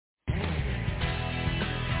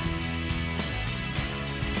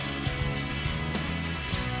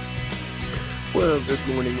Well, good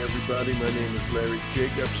morning, everybody. My name is Larry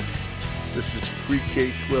Jacobs. This is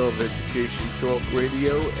Pre-K-12 Education Talk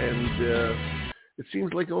Radio, and it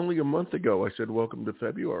seems like only a month ago I said welcome to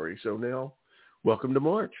February. So now, welcome to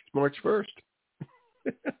March. It's March 1st,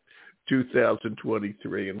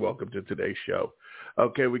 2023, and welcome to today's show.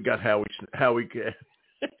 Okay, we got Howie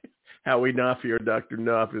Knopf here. Dr.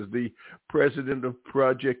 Knopf is the president of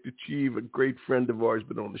Project Achieve, a great friend of ours,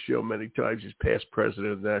 been on the show many times. He's past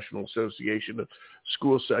president of the National Association of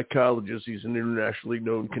School Psychologists. He's an internationally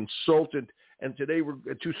known consultant. And today we're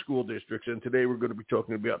at 2 school districts, and today we're going to be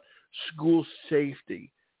talking about school safety,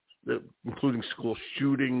 including school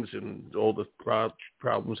shootings and all the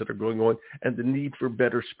problems that are going on, and the need for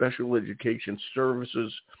better special education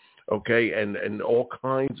services, okay, and all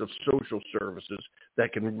kinds of social services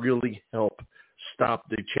that can really help stop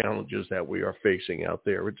the challenges that we are facing out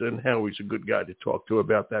there. And Howie's a good guy to talk to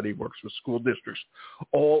about that. He works with school districts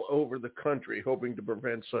all over the country, hoping to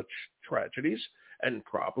prevent such tragedies and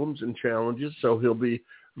problems and challenges. So he'll be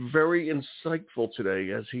very insightful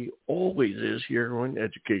today, as he always is here on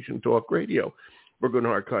Education Talk Radio. We're going to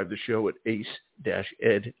archive the show at ace-ed.org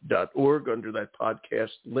under that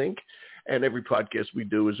podcast link. And every podcast we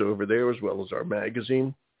do is over there, as well as our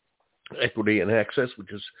magazine, Equity and Access,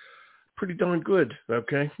 which is pretty darn good,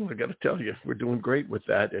 okay? I got to tell you, we're doing great with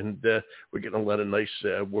that, and we're getting a lot of nice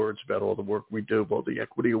words about all the work we do, about the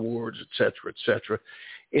Equity Awards, et cetera, et cetera.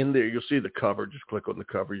 In there, you'll see the cover. Just click on the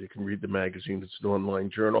cover. You can read the magazine. It's an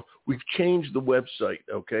online journal. We've changed the website,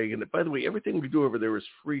 okay? And by the way, everything we do over there is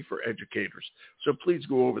free for educators, so please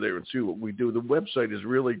go over there and see what we do. The website is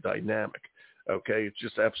really dynamic, okay? It's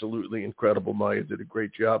just absolutely incredible. Maya did a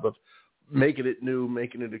great job of making it new,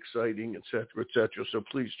 making it exciting, et cetera, et cetera. So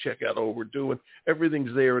please check out all we're doing.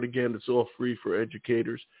 Everything's there. And again, it's all free for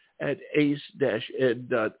educators at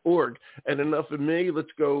ace-ed.org. And enough of me.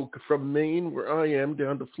 Let's go from Maine, where I am,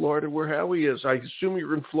 down to Florida, where Howie is. I assume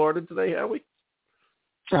you're in Florida today, Howie?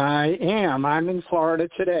 I am. I'm in Florida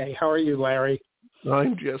today. How are you, Larry?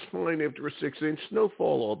 I'm just fine after a 6-inch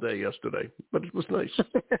snowfall all day yesterday, but it was nice.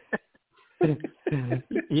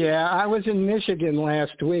 Yeah, I was in Michigan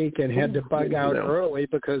last week and had to bug out early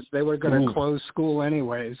because they were going to close school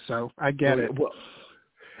anyways, so I get it. Well,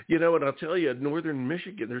 you know what, I'll tell you, northern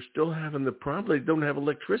Michigan, they're still having the problem. They don't have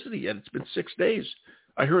electricity yet. It's been 6 days.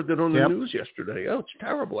 I heard that on the news yesterday. Oh, it's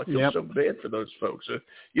terrible. I feel so bad for those folks.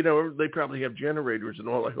 They probably have generators and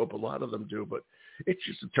all. I hope a lot of them do, but it's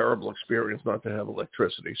just a terrible experience not to have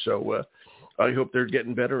electricity. So I hope they're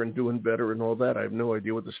getting better and doing better and all that. I have no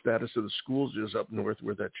idea what the status of the schools is up north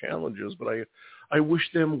where that challenge is, but I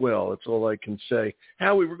wish them well. That's all I can say.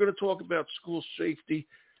 Howie, we're going to talk about school safety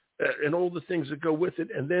and all the things that go with it,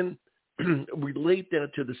 and then relate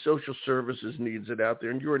that to the social services needs that out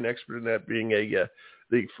there. And you're an expert in that, being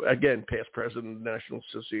again, past president of the National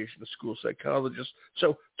Association of School Psychologists.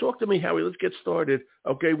 So talk to me, Howie. Let's get started,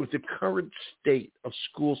 okay, with the current state of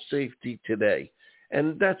school safety today.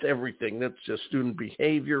 And that's everything. That's student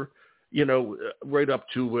behavior, right up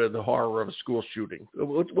to the horror of a school shooting.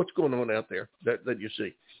 What's going on out there that you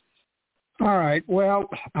see? All right. Well,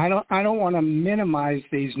 I don't want to minimize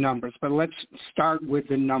these numbers, but let's start with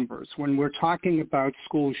the numbers. When we're talking about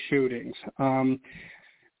school shootings,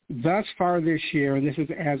 thus far this year, and this is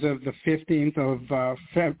as of the 15th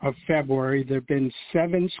of February, there have been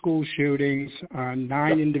 7 school shootings,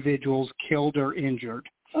 9 individuals killed or injured.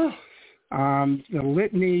 The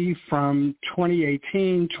litany from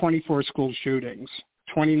 2018, 24 school shootings.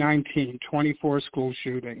 2019, 24 school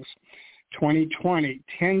shootings. 2020,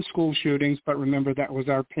 10 school shootings, but remember that was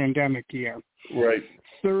our pandemic year. Right.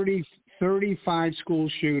 35 school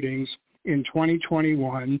shootings in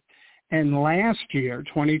 2021. And last year,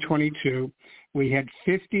 2022, we had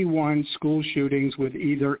 51 school shootings with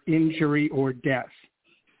either injury or death.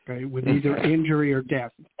 Okay, with either injury or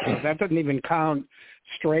death. So that doesn't even count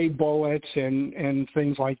stray bullets and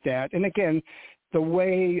things like that. And again, the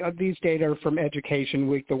way these data are from Education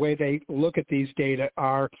Week, the way they look at these data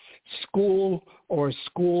are school or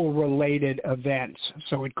school-related events.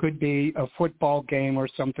 So it could be a football game or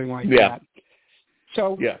something like that.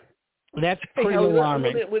 So that's pretty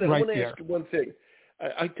alarming. I want to ask you one thing.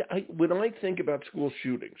 When I think about school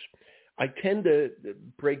shootings, I tend to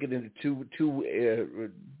break it into two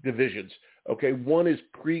divisions. Okay, one is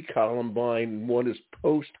pre-Columbine, one is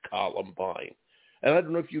post-Columbine. And I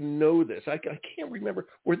don't know if you know this. I can't remember.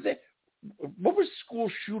 What were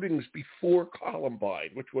school shootings before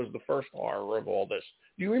Columbine, which was the first horror of all this?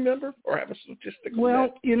 Do you remember or have a statistic?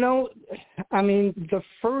 Well, the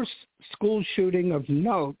first school shooting of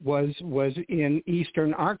note was in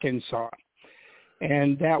eastern Arkansas.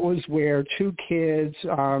 And that was where two kids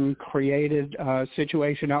created a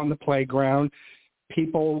situation out in the playground.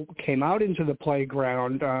 People came out into the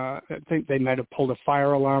playground. I think they might have pulled a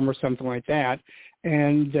fire alarm or something like that.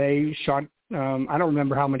 And they shot, I don't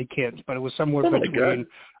remember how many kids, but it was somewhere between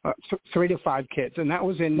 3 to 5 kids. And that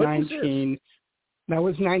was in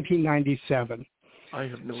 1997. I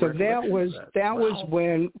have no So that was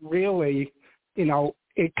when really,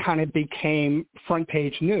 it kind of became front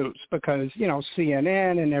page news because,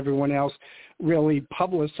 CNN and everyone else really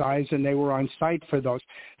publicized and they were on site for those.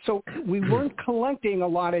 So we weren't collecting a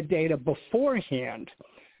lot of data beforehand.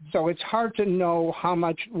 So it's hard to know how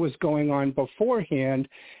much was going on beforehand.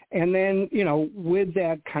 And then, with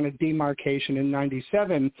that kind of demarcation in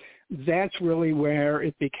 97, that's really where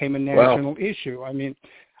it became a national issue. I mean,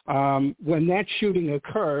 when that shooting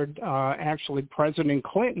occurred, actually President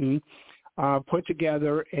Clinton put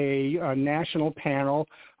together a national panel.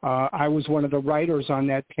 I was one of the writers on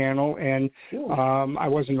that panel, and I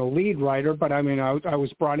wasn't a lead writer, but I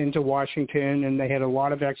was brought into Washington, and they had a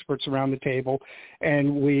lot of experts around the table,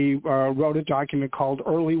 and we wrote a document called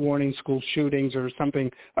Early Warning School Shootings or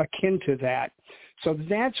something akin to that. So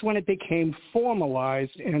that's when it became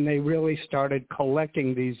formalized, and they really started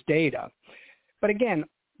collecting these data. But again,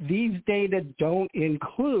 these data don't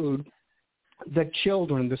include the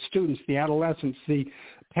children, the students, the adolescents, the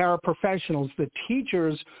paraprofessionals, the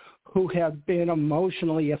teachers who have been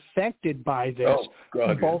emotionally affected by this,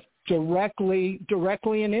 both directly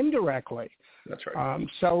and indirectly. That's right.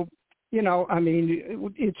 So,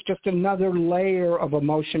 it's just another layer of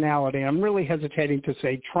emotionality. I'm really hesitating to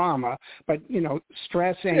say trauma, but,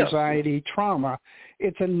 stress, anxiety, trauma,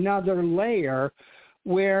 it's another layer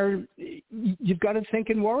where you've got to think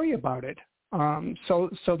and worry about it. So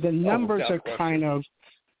the numbers are kind of,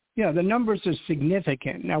 the numbers are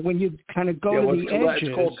significant. Now, when you kind of go to the edges.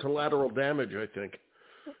 It's called collateral damage, I think.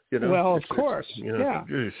 Well, of course,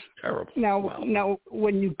 It's terrible. Now,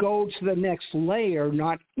 when you go to the next layer,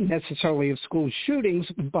 not necessarily of school shootings,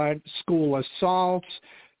 but school assaults,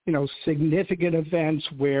 significant events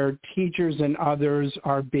where teachers and others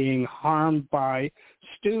are being harmed by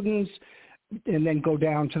students, and then go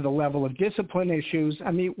down to the level of discipline issues.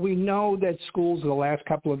 I mean, we know that schools in the last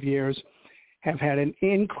couple of years have had an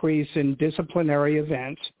increase in disciplinary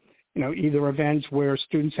events, either events where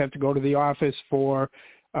students have to go to the office for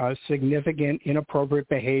significant inappropriate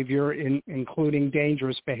behavior, including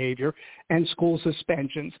dangerous behavior, and school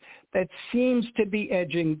suspensions. That seems to be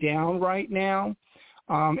edging down right now.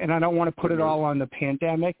 And I don't want to put it all on the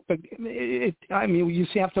pandemic, but you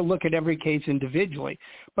have to look at every case individually.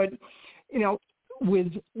 But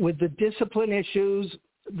with the discipline issues,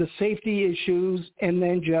 the safety issues, and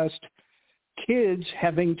then just kids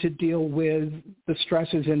having to deal with the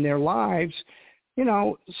stresses in their lives,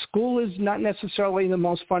 school is not necessarily the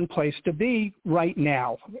most fun place to be right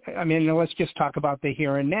now. I mean, let's just talk about the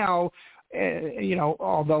here and now,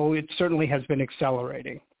 although it certainly has been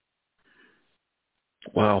accelerating.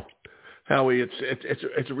 Wow. Howie,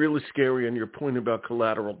 it's really scary, and your point about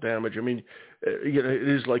collateral damage. I mean, it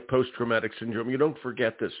is like post-traumatic syndrome. You don't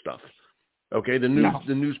forget this stuff, okay? The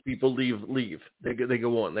news people leave. They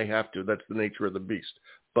go on. They have to. That's the nature of the beast.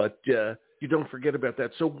 But you don't forget about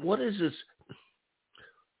that. So what is this?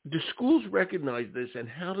 Do schools recognize this, and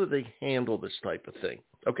how do they handle this type of thing?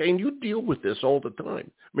 Okay, and you deal with this all the time.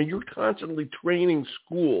 I mean, you're constantly training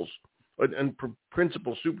schools and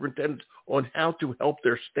principal superintendents on how to help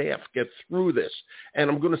their staff get through this. And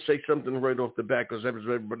I'm going to say something right off the bat because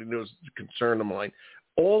everybody knows it's a concern of mine.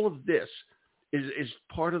 All of this is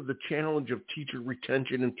part of the challenge of teacher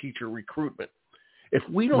retention and teacher recruitment. If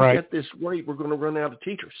we don't get this right, we're going to run out of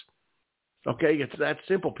teachers. Okay, it's that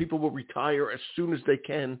simple. People will retire as soon as they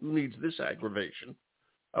can. Who needs this aggravation?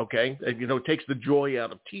 Okay, and, it takes the joy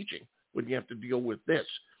out of teaching when you have to deal with this.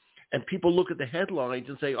 And people look at the headlines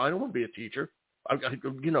and say, I don't want to be a teacher. I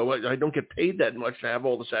don't get paid that much to have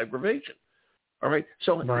all this aggravation. All right.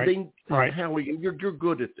 So Howie, you're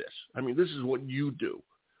good at this. I mean, this is what you do.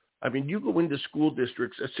 I mean, you go into school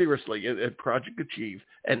districts, seriously, at Project Achieve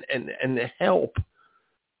and help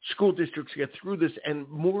school districts get through this. And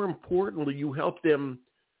more importantly, you help them.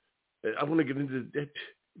 I want to get into it.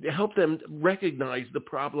 Help them recognize the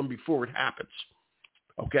problem before it happens.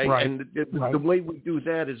 Okay, and the way we do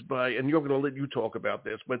that is by, and you're going to let you talk about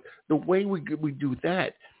this, but the way we do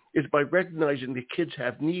that is by recognizing the kids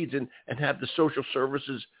have needs and have the social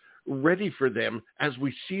services ready for them as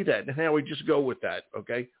we see that. And how we just go with that,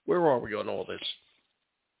 okay? Where are we on all this?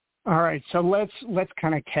 All right, so let's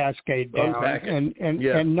kind of cascade down, Unpack it.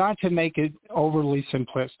 and not to make it overly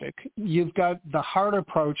simplistic. You've got the hard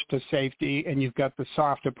approach to safety, and you've got the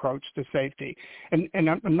soft approach to safety. And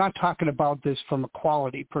I'm not talking about this from a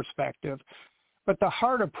quality perspective, but the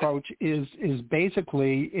hard approach is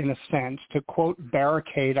basically, in a sense, to quote,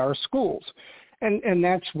 barricade our schools, and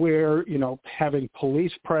that's where having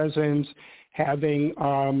police presence, having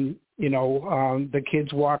the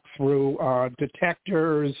kids walk through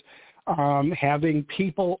detectors, having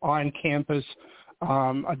people on campus,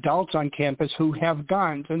 adults on campus who have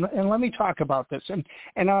guns. And let me talk about this. And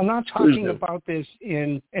I'm not talking about this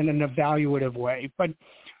in an evaluative way, but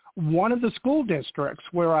one of the school districts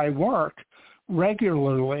where I work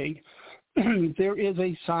regularly, there is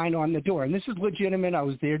a sign on the door. And this is legitimate. I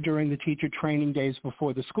was there during the teacher training days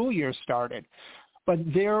before the school year started. But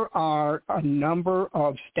there are a number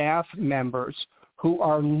of staff members who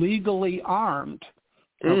are legally armed,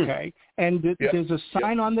 okay? And there's a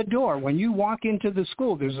sign on the door. When you walk into the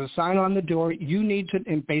school, there's a sign on the door. You need to,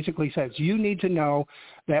 and basically says, you need to know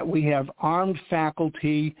that we have armed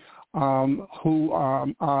faculty who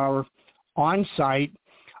are on site,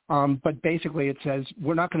 but basically it says,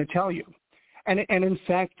 we're not going to tell you. And in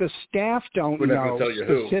fact, the staff don't know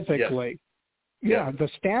specifically. Yeah, the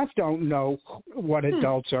staff don't know what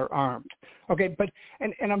adults are armed. Okay, but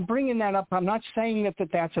and I'm bringing that up. I'm not saying that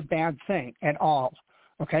that's a bad thing at all.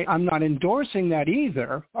 Okay, I'm not endorsing that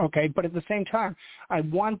either. Okay, but at the same time, I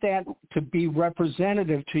want that to be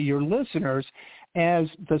representative to your listeners as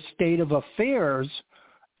the state of affairs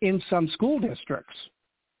in some school districts.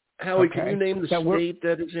 Howie, can you name the state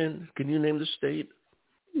that is in? Can you name the state?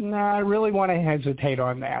 No, I really want to hesitate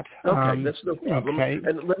on that. Okay, that's no problem. Okay.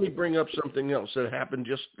 And let me bring up something else that happened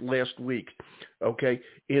just last week. Okay,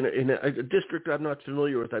 in a district I'm not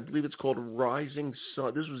familiar with, I believe it's called Rising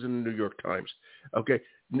Sun. This was in the New York Times. Okay,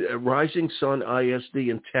 Rising Sun ISD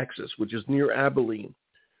in Texas, which is near Abilene.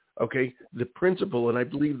 Okay, the principal and I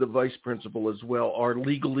believe the vice principal as well are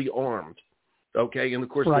legally armed. Okay, and of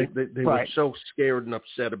course they were so scared and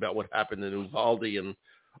upset about what happened in Uvalde and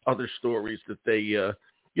other stories that they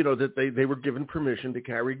they were given permission to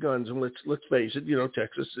carry guns. And let's face it,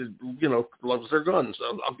 Texas loves their guns.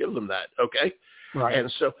 I'll give them that. Okay. Right. And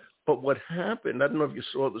so, but what happened, I don't know if you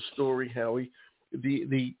saw the story, Howie,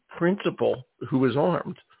 the principal who was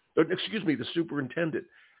armed, the superintendent,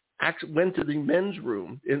 actually went to the men's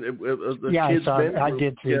room in the kids' men's room. I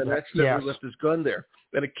did see that. And accidentally left his gun there.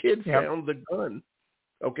 And a kid found the gun.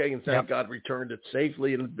 Okay, and thank God returned it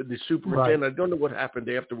safely. And the superintendent, I don't know what happened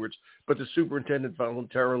afterwards, but the superintendent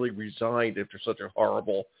voluntarily resigned after such a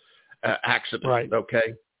horrible accident. Right.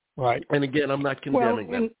 Okay. Right. And again, I'm not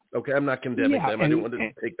condemning them. Okay, I'm not condemning them. I didn't want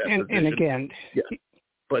to take that position. And again,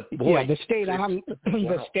 but boy, the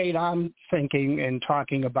state I'm thinking and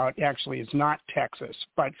talking about actually is not Texas.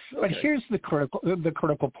 But here's the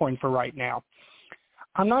critical point for right now.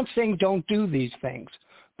 I'm not saying don't do these things.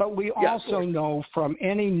 But we also know from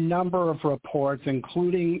any number of reports,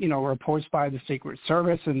 including, reports by the Secret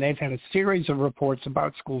Service, and they've had a series of reports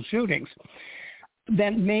about school shootings,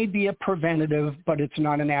 that may be a preventative, but it's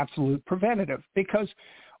not an absolute preventative. Because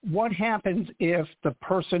what happens if the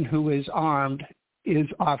person who is armed is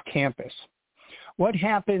off campus? What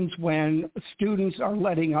happens when students are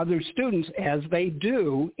letting other students, as they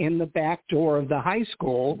do in the back door of the high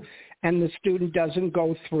school, and the student doesn't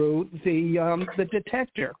go through the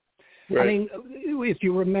detector? Right. I mean, if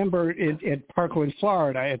you remember at Parkland,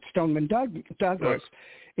 Florida, at Stoneman Douglas,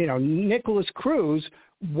 Nicholas Cruz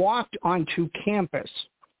walked onto campus,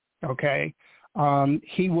 okay?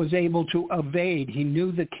 He was able to evade. He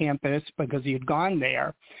knew the campus because he had gone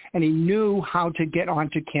there, and he knew how to get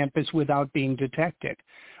onto campus without being detected.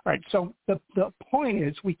 All right, so the point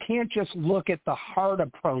is we can't just look at the hard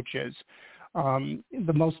approaches,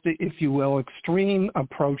 the most, if you will, extreme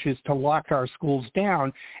approaches to lock our schools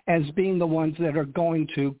down as being the ones that are going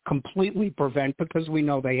to completely prevent, because we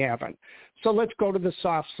know they haven't. So let's go to the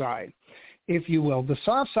soft side, if you will. The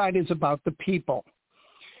soft side is about the people.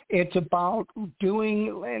 It's about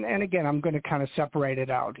doing, and again, I'm going to kind of separate it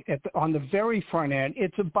out. On the very front end,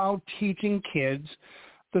 it's about teaching kids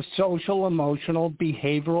the social, emotional,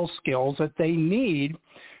 behavioral skills that they need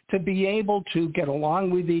to be able to get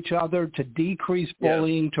along with each other, to decrease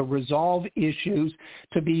bullying, to resolve issues,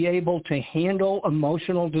 to be able to handle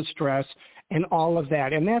emotional distress and all of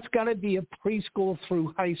that. And that's got to be a preschool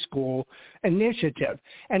through high school initiative.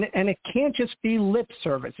 And it can't just be lip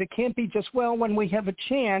service. It can't be just, well, when we have a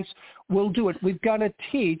chance, we'll do it. We've got to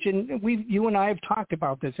teach, and you and I have talked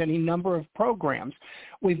about this, any number of programs.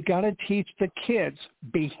 We've got to teach the kids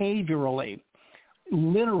behaviorally,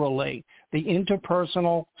 literally the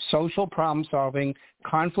interpersonal social problem solving,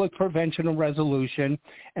 conflict prevention and resolution,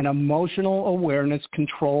 and emotional awareness,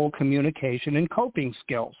 control, communication, and coping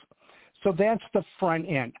skills. So that's the front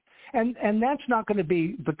end. And that's not going to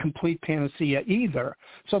be the complete panacea either.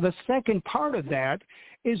 So the second part of that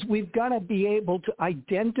is we've got to be able to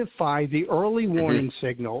identify the early warning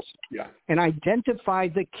signals and identify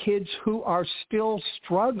the kids who are still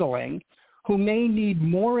struggling, who may need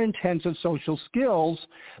more intensive social skills,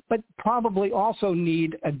 but probably also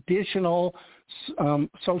need additional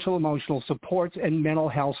social emotional supports and mental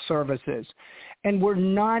health services. And we're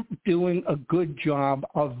not doing a good job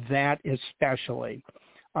of that especially.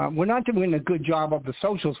 We're not doing a good job of the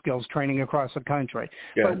social skills training across the country,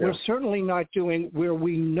 but we're certainly not doing where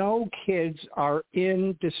we know kids are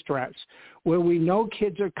in distress, where we know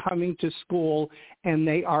kids are coming to school and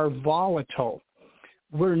they are volatile.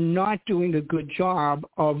 We're not doing a good job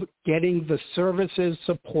of getting the services,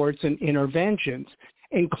 supports, and interventions,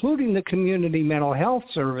 including the community mental health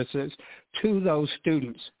services, to those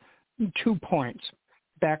students. 2 points.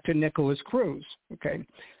 Back to Nicholas Cruz, okay?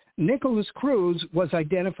 Nicholas Cruz was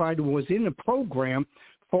identified and was in a program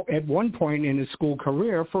at one point in his school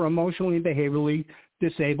career for emotionally and behaviorally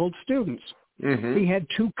disabled students. He had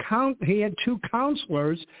two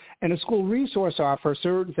counselors and a school resource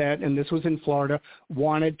officer that, and this was in Florida,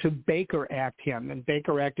 wanted to Baker Act him. And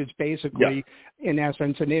Baker Act is basically, in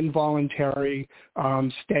essence, an involuntary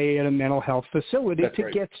stay at a mental health facility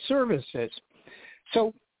get services.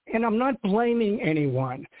 So, and I'm not blaming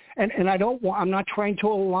anyone, and I'm not trying to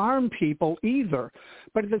alarm people either.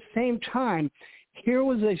 But at the same time, here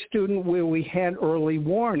was a student where we had early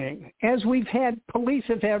warning, as police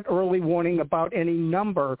have had early warning about any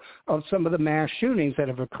number of some of the mass shootings that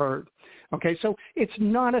have occurred. Okay, so it's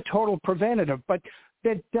not a total preventative, but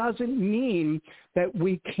that doesn't mean that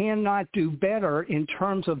we cannot do better in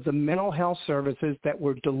terms of the mental health services that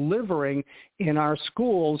we're delivering in our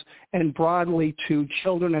schools and broadly to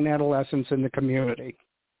children and adolescents in the community.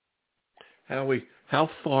 Howie, how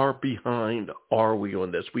far behind are we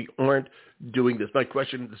on this? We aren't doing this. My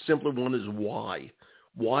question, the simpler one, is why?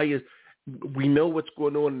 Why is we know what's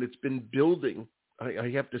going on and it's been building.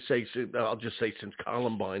 I have to say, I'll just say since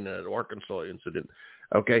Columbine and Arkansas incident.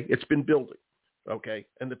 Okay, it's been building. Okay,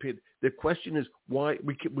 and the question is why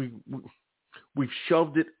we've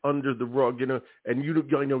shoved it under the rug, you know. And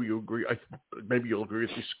I know you agree. Maybe you'll agree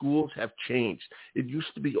with me. Schools have changed. It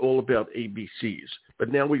used to be all about ABCs,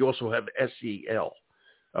 but now we also have SEL.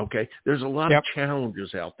 Okay, there's a lot of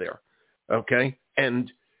challenges out there. Okay,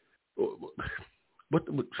 and what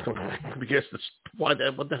I guess what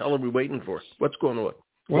the hell are we waiting for? What's going on?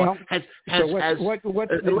 Well, let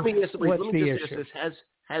me just ask this: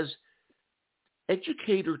 has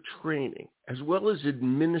educator training as well as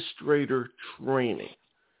administrator training,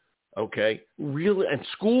 okay, really, and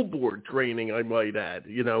school board training, I might add,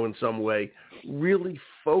 you know, in some way, really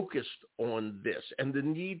focused on this and the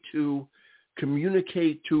need to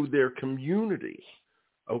communicate to their community,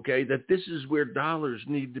 okay, that this is where dollars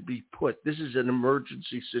need to be put. This is an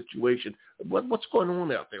emergency situation. What's going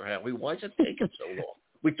on out there, Howie? Why is it taking so long?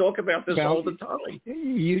 We talk about this all the time.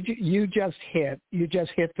 You just hit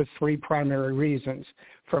the three primary reasons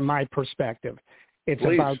from my perspective. It's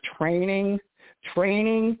about training,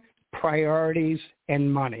 priorities,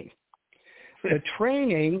 and money. The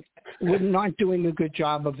training, we're not doing a good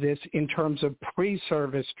job of this in terms of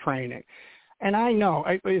pre-service training. And I know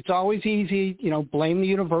it's always easy, you know, blame the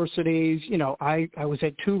universities. You know, I was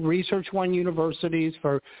at 2 Research One universities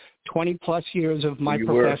for 20 plus years of my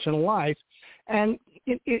professional life. And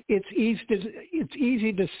it's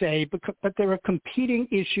easy to say, but there are competing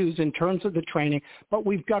issues in terms of the training, but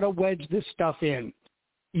we've got to wedge this stuff in.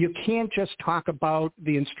 You can't just talk about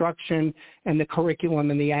the instruction and the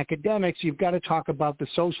curriculum and the academics. You've got to talk about the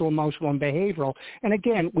social, emotional, and behavioral. And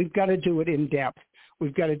again, we've got to do it in depth.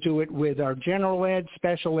 We've got to do it with our general ed,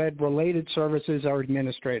 special ed, related services, our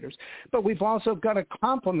administrators. But we've also got to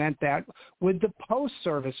complement that with the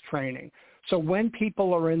post-service training. So when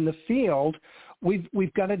people are in the field,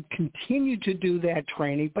 we've got to continue to do that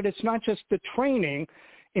training, but it's not just the training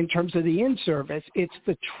in terms of the in-service, it's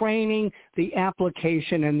the training, the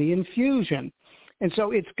application, and the infusion. And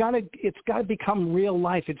so it's got to become real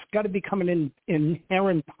life. It's got to become an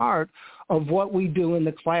inherent part of what we do in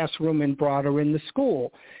the classroom and broader in the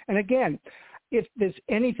school. And again, if there's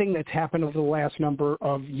anything that's happened over the last number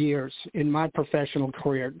of years in my professional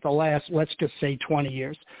career, the last, let's just say 20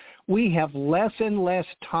 years, we have less and less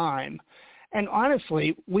time. And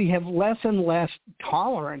honestly, we have less and less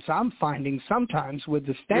tolerance, I'm finding sometimes with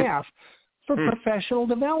the staff, for professional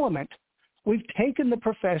development. We've taken the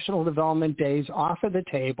professional development days off of the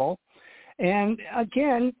table. And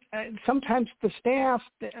again, sometimes the staff,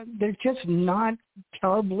 they're just not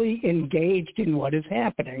terribly engaged in what is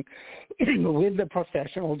happening with the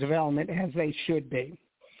professional development as they should be.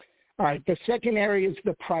 All right, the second area is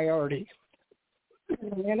the priority.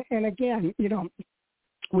 And again,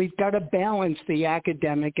 we've got to balance the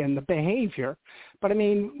academic and the behavior. But I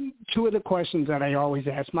mean, two of the questions that I always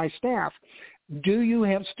ask my staff: do you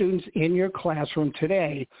have students in your classroom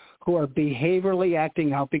today who are behaviorally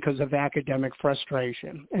acting out because of academic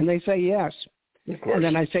frustration? And they say yes. Of course. And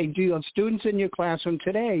then I say, do you have students in your classroom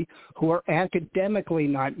today who are academically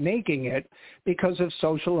not making it because of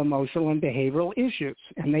social, emotional, and behavioral issues?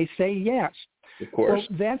 And they say yes. Of course.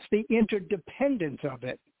 Well, that's the interdependence of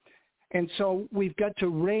it. And so we've got to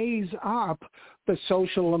raise up the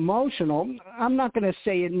social emotional. I'm not going to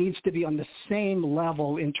say it needs to be on the same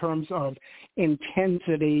level in terms of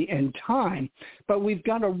intensity and time, but we've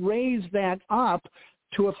got to raise that up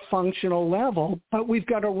to a functional level, but we've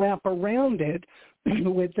got to wrap around it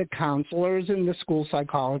with the counselors and the school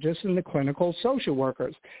psychologists and the clinical social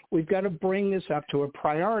workers. We've got to bring this up to a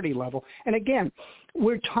priority level. And again,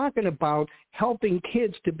 we're talking about helping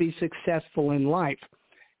kids to be successful in life.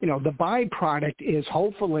 The byproduct is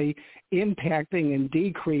hopefully impacting and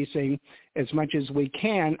decreasing as much as we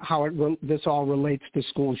can how this all relates to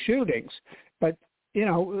school shootings. But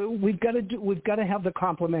we've got to have the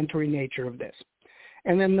complementary nature of this,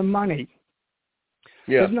 and then the money.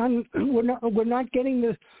 Yeah, we're not getting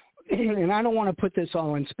this, and I don't want to put this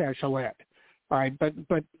all in special ed. All right, but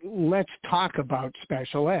let's talk about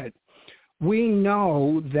special ed. We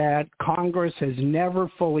know that Congress has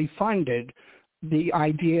never fully funded the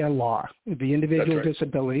IDEA law, the Individual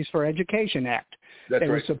Disabilities for Education Act. They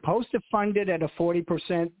were supposed to fund it at a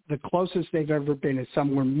 40%. The closest they've ever been is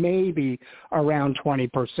somewhere maybe around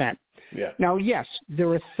 20%. Yeah. Now, yes, there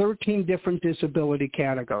are 13 different disability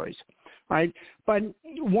categories, right? But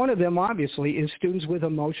one of them, obviously, is students with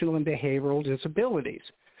emotional and behavioral disabilities.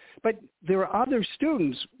 But there are other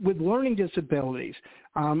students with learning disabilities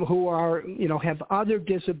who are, have other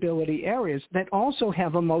disability areas that also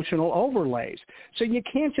have emotional overlays. So you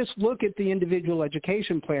can't just look at the individual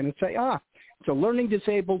education plan and say, it's a learning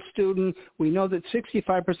disabled student. We know that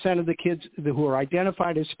 65% of the kids who are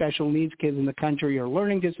identified as special needs kids in the country are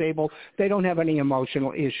learning disabled. They don't have any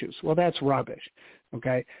emotional issues. Well, that's rubbish.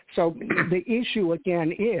 Okay. So the issue,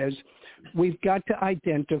 again, is we've got to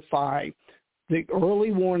identify the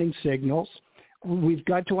early warning signals. We've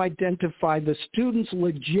got to identify the students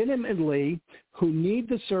legitimately who need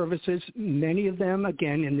the services, many of them,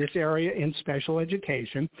 again, in this area in special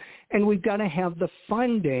education, and we've got to have the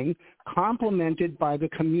funding complemented by the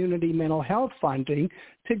community mental health funding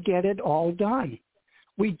to get it all done.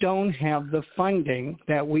 We don't have the funding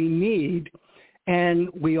that we need, and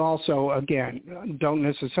we also, again, don't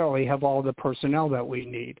necessarily have all the personnel that we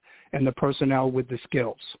need and the personnel with the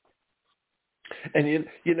skills. And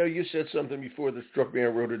you said something before that struck me. I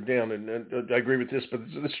wrote it down, and I agree with this, but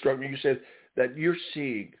this struck me. You said that you're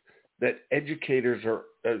seeing that educators are,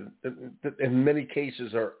 in many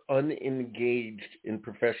cases, are unengaged in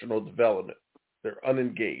professional development. They're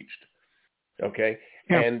unengaged. Okay,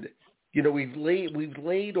 yeah. And we've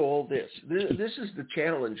laid all this. This is the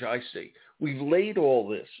challenge I see. We've laid all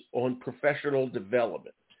this on professional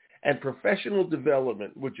development, and professional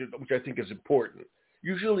development, which I think is important,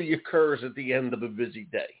 usually occurs at the end of a busy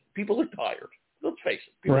day. People are tired. Let's face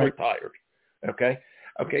it. People are tired. Okay?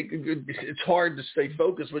 It's hard to stay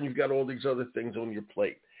focused when you've got all these other things on your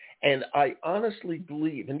plate. And I honestly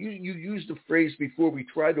believe, and you used the phrase before, we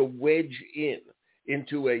try to wedge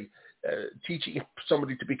into teaching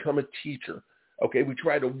somebody to become a teacher. Okay? We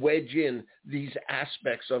try to wedge in these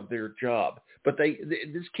aspects of their job. But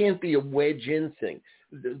this can't be a wedge-in thing.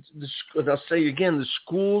 And I'll say again, the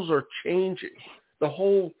schools are changing. The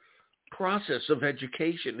whole process of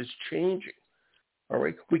education is changing. All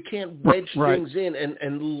right, we can't wedge things in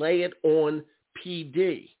and lay it on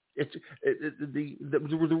PD. It's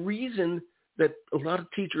the reason that a lot of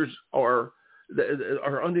teachers are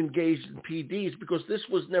unengaged in PD is because this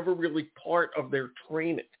was never really part of their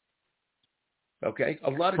training. Okay, a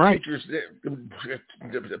lot of teachers,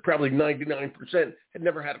 probably 99%, had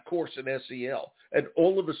never had a course in SEL, and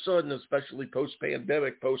all of a sudden, especially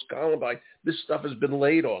post-pandemic, post-Columbine, this stuff has been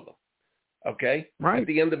laid on them. Okay, at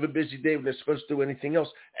the end of a busy day when they're supposed to do anything else.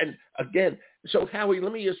 And again, so Howie,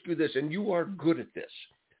 let me ask you this, and you are good at this.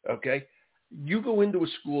 Okay, you go into a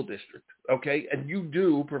school district, okay, and you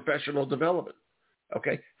do professional development.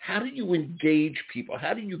 Okay, how do you engage people?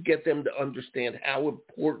 How do you get them to understand how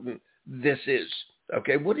important this is?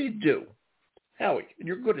 Okay, what do you do? Howie,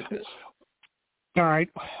 you're good at this. All right.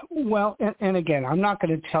 Well, and again, I'm not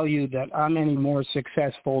going to tell you that I'm any more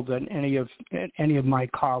successful than any of my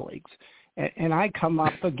colleagues, and I come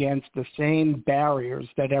up against the same barriers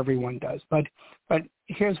that everyone does. But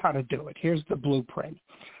here's how to do it. Here's the blueprint.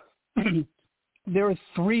 There are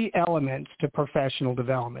three elements to professional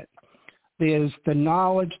development. There's the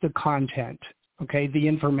knowledge, the content, okay, the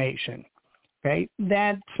information. Okay,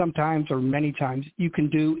 that sometimes or many times you can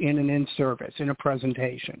do in an in-service, in a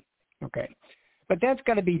presentation. Okay. But that's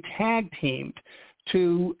got to be tag teamed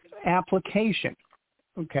to application,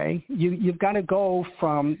 okay? You've got to go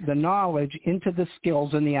from the knowledge into the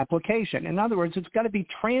skills and the application. In other words, it's got to be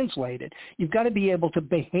translated. You've got to be able to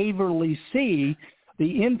behaviorally see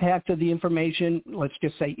the impact of the information, let's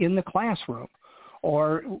just say, in the classroom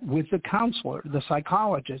or with the counselor, the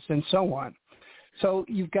psychologist, and so on. So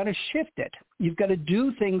you've got to shift it. You've got to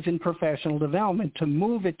do things in professional development to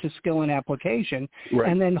move it to skill and application,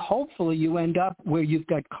 right. And then hopefully you end up where you've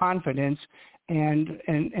got confidence and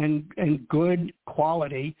good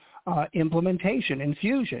quality implementation and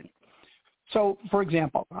fusion. So, for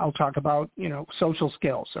example, I'll talk about, social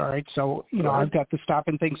skills, all right? So, I've got the Stop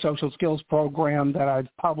and Think Social Skills program that I've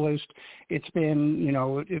published. It's been,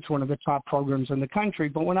 it's one of the top programs in the country.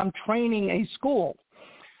 But when I'm training a school,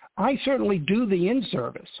 I certainly do the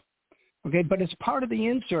in-service, okay? But as part of the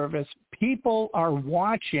in-service, people are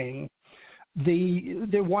watching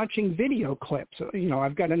they're watching video clips.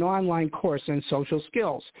 I've got an online course in social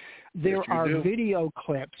skills. There are video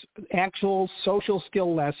clips, actual social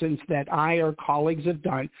skill lessons that I or colleagues have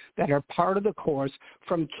done that are part of the course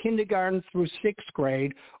from kindergarten through sixth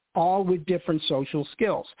grade, all with different social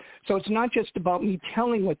skills. So it's not just about me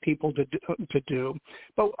telling what people to do,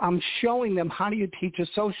 but I'm showing them how do you teach a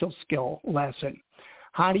social skill lesson?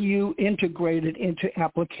 How do you integrate it into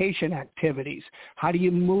application activities? How do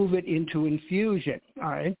you move it into infusion? All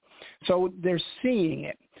right. So they're seeing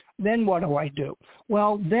it. Then what do?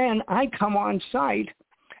 Well, then I come on site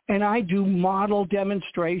and I do model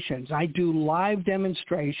demonstrations. I do live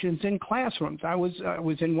demonstrations in classrooms. I was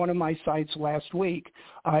in one of my sites last week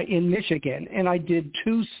in Michigan, and I did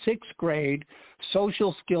 2 sixth grade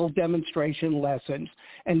social skill demonstration lessons.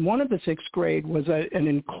 And one of the sixth grade was an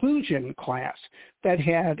inclusion class that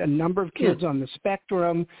had a number of kids on the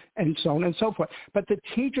spectrum and so on and so forth. But the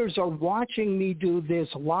teachers are watching me do this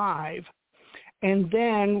live. And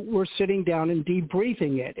then we're sitting down and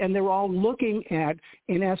debriefing it. And they're all looking at,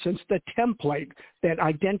 in essence, the template that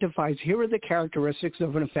identifies here are the characteristics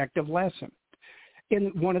of an effective lesson. In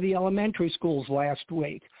one of the elementary schools last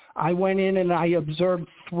week, I went in and I observed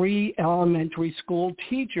 3 elementary school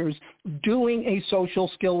teachers doing a social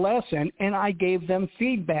skill lesson, and I gave them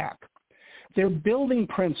feedback. They're building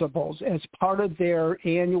principles as part of their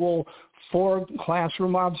annual 4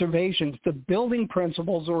 classroom observations. The building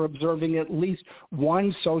principles are observing at least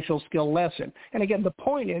 1 social skill lesson. And again, the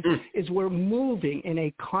point is we're moving in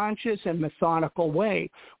a conscious and methodical way.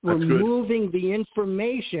 We're moving the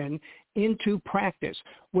information into practice.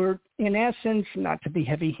 We're, in essence, not to be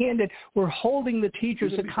heavy-handed, we're holding the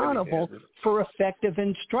teachers accountable for effective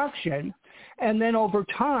instruction. And then over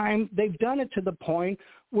time, they've done it to the point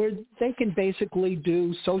where they can basically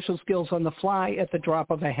do social skills on the fly at the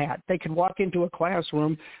drop of a hat. They could walk into a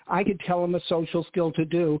classroom, I could tell them a social skill to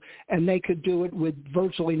do, and they could do it with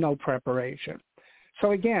virtually no preparation.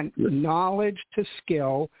 So again, knowledge to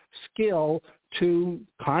skill, skill to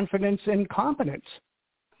confidence and competence.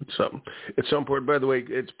 It's so important. By the way,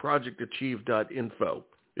 it's projectachieve.info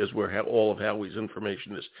is where all of Howie's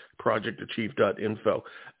information is, projectachieve.info.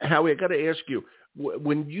 Howie, I got to ask you,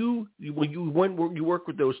 when you work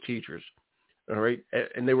with those teachers, all right,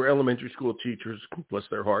 and they were elementary school teachers, bless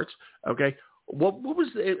their hearts, okay, what was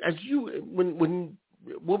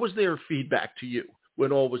what was their feedback to you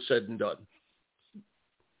when all was said and done?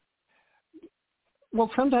 Well,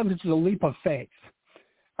 sometimes it's a leap of faith,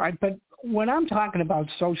 all right, but when I'm talking about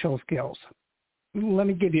social skills, let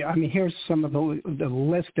me give you, here's some of the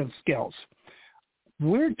list of skills.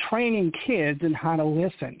 We're training kids in how to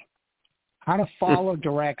listen, how to follow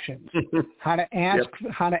directions, how to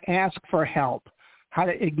ask for help, how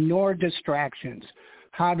to ignore distractions,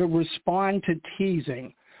 how to respond to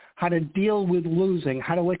teasing, how to deal with losing,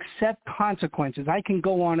 how to accept consequences. I can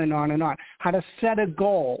go on and on and on. How to set a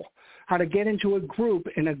goal, how to get into a group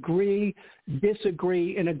and agree,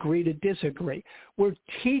 disagree, and agree to disagree. We're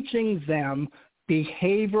teaching them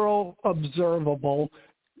behavioral, observable,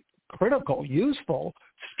 critical, useful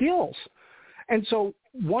skills. And so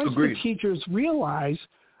once the teachers realize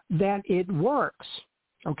that it works,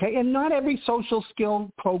 okay, and not every social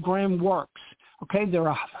skill program works, okay, there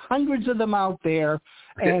are hundreds of them out there,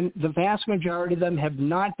 And the vast majority of them have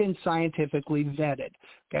not been scientifically vetted,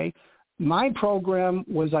 okay? My program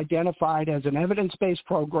was identified as an evidence-based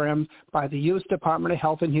program by the U.S. Department of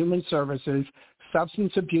Health and Human Services,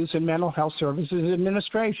 Substance Abuse and Mental Health Services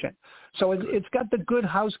Administration. So it's got the good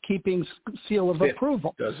housekeeping seal of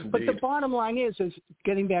approval. But the bottom line is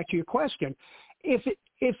getting back to your question, if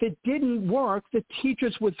it didn't work, the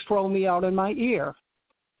teachers would throw me out in my ear.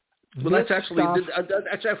 Well, that's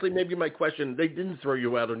actually maybe my question. They didn't throw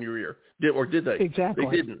you out on your ear, did they? Exactly.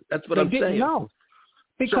 They didn't. That's what I'm saying. No,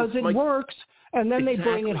 because it works, and then they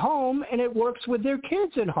bring it home, and it works with their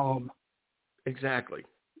kids at home. Exactly.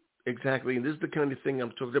 And this is the kind of thing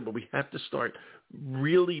I'm talking about. We have to start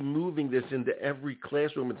really moving this into every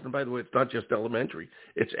classroom. And by the way, it's not just elementary.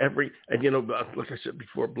 It's every, and like I said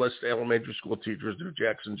before, blessed elementary school teachers, they're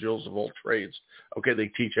Jacks and Jills of all trades. Okay, they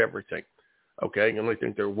teach everything. Okay, and I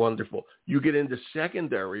think they're wonderful. You get into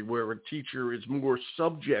secondary where a teacher is more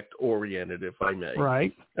subject-oriented, if I may.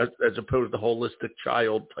 Right. As opposed to holistic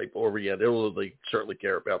child-type oriented, although they certainly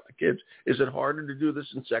care about the kids. Is it harder to do this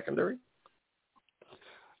in secondary?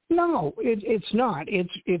 No, it's not.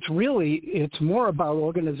 It's more about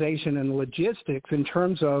organization and logistics in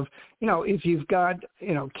terms of, if you've got,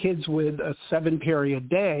 kids with a 7-period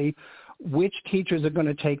day, which teachers are going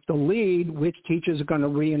to take the lead, which teachers are going to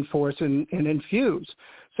reinforce and infuse.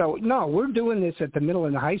 So, no, we're doing this at the middle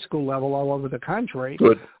and the high school level all over the country.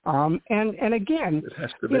 Good. And again,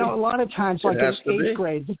 a lot of times, like in 8th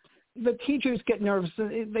grade, the teachers get nervous.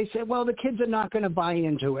 They say, well, the kids are not going to buy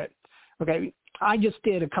into it. Okay. I just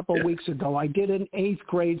did a couple of weeks ago. I did an 8th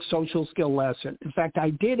grade social skill lesson. In fact, I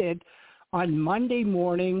did it on Monday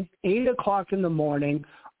morning, 8 o'clock in the morning,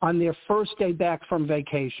 on their first day back from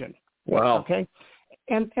vacation. Wow. Okay.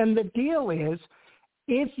 And the deal is,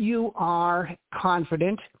 if you are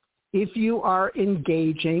confident, if you are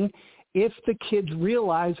engaging, if the kids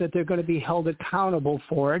realize that they're going to be held accountable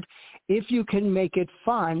for it, if you can make it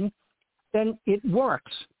fun, then it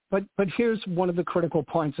works. But here's one of the critical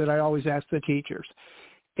points that I always ask the teachers.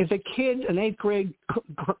 If a kid, an 8th grade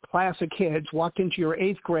class of kids, walked into your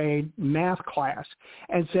 8th grade math class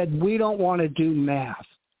and said, we don't want to do math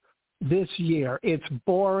this year. It's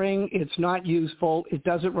boring. It's not useful. It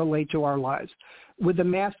doesn't relate to our lives. Would the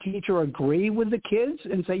math teacher agree with the kids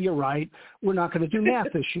and say, you're right, we're not going to do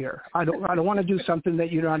math this year. I don't want to do something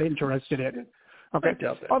that you're not interested in. Okay.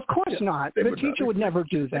 Of course not. The teacher would never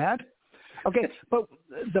do that. Okay, but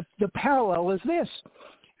the parallel is this.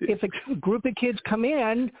 If a group of kids come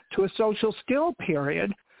in to a social skill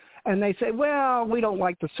period and they say, well, we don't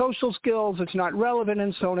like the social skills, it's not relevant,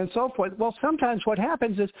 and so on and so forth, well, sometimes what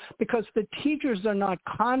happens is because the teachers are not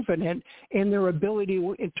confident in their ability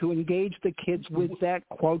to engage the kids with that,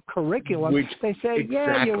 quote, curriculum, they say,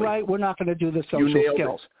 yeah, you're right, we're not going to do the social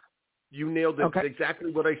skills. You nailed it. Okay.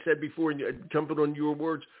 Exactly what I said before, and jumping on your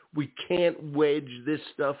words. We can't wedge this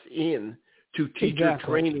stuff in to teacher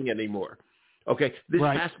training anymore. Okay, this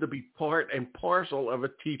has to be part and parcel of a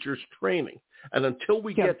teacher's training, and until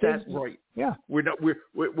we get that right,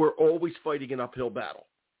 we're always fighting an uphill battle.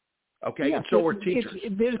 Okay, and so are teachers.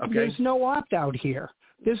 There's no opt out here.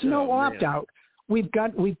 There's no opt out. We've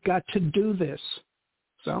got to do this.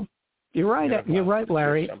 So you're right. You're right,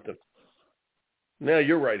 Larry. No,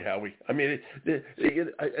 you're right, Howie. I mean,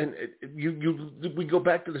 we go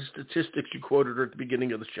back to the statistics you quoted at the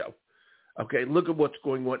beginning of the show. Okay, look at what's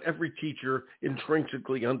going on. Every teacher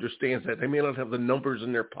intrinsically understands that. They may not have the numbers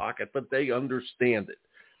in their pocket, but they understand it.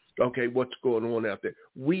 Okay, what's going on out there?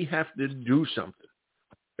 We have to do something.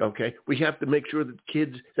 Okay, we have to make sure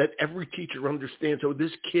that every teacher understands, oh,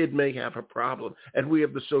 this kid may have a problem, and we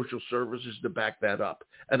have the social services to back that up.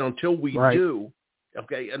 And until we do,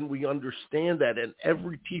 okay, and we understand that, and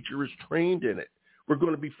every teacher is trained in it, we're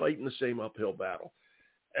going to be fighting the same uphill battle.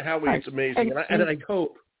 Howie, it's amazing, and I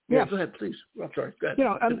hope. Yeah, go ahead, please. I'm sorry. Go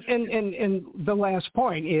ahead. And the last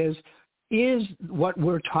point is what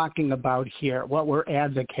we're talking about here, what we're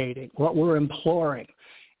advocating, what we're imploring,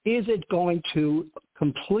 is it going to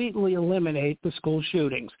completely eliminate the school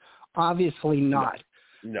shootings? Obviously not.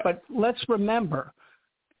 No. But let's remember,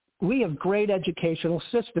 we have great educational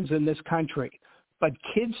systems in this country, but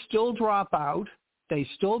kids still drop out, they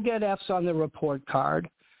still get Fs on the report card,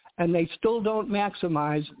 and they still don't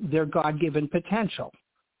maximize their God-given potential.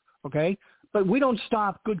 Okay? But we don't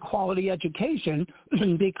stop good quality education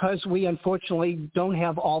because we unfortunately don't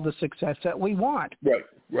have all the success that we want. Right.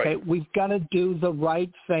 Okay? We've got to do the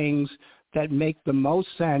right things that make the most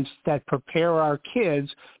sense, that prepare our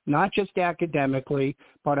kids, not just academically,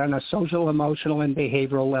 but on a social, emotional, and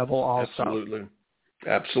behavioral level also. Absolutely.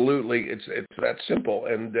 Absolutely. It's that simple.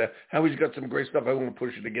 And Howie's got some great stuff. I want to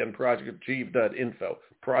push it again, projectachieve.info,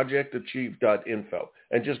 projectachieve.info.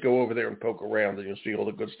 And just go over there and poke around, and you'll see all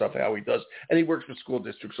the good stuff Howie does. And he works with school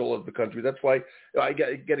districts all over the country. That's why I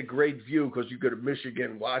get a great view, because you go to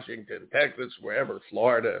Michigan, Washington, Texas, wherever,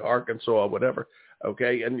 Florida, Arkansas, whatever.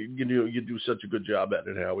 Okay? And you do such a good job at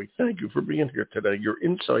it, Howie. Thank you for being here today. Your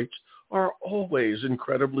insights are always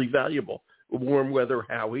incredibly valuable. Warm weather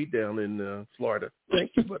Howie down in Florida.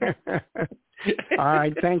 Thank you, buddy. All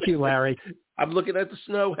right. Thank you, Larry. I'm looking at the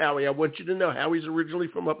snow, Howie. I want you to know Howie's originally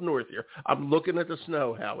from up north here. I'm looking at the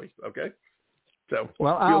snow, Howie. Okay? So,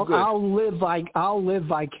 well, I'll live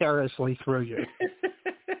vicariously through you.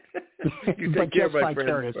 You take care, my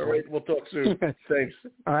friend. All right. We'll talk soon. Thanks.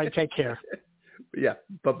 All right. Take care. Yeah.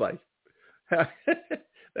 Bye-bye.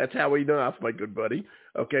 That's Howie Knopf, my good buddy.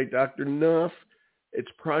 Okay, Dr. Knopf. It's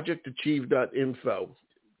projectachieve.info.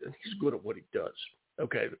 And he's good at what he does.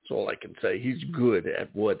 Okay, that's all I can say. He's good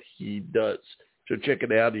at what he does. So check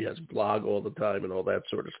it out. He has a blog all the time and all that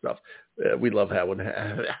sort of stuff. We love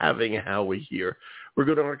having Howie here. We're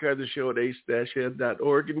going to archive the show at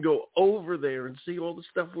ace-ed.org and go over there and see all the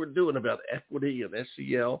stuff we're doing about equity and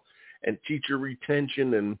SEL and teacher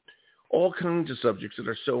retention and all kinds of subjects that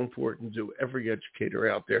are so important to every educator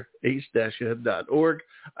out there. ace-ed.org.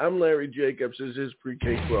 I'm Larry Jacobs. This is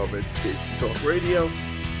Pre-K-12 Education Talk Radio.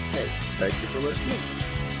 Hey, thank you for listening.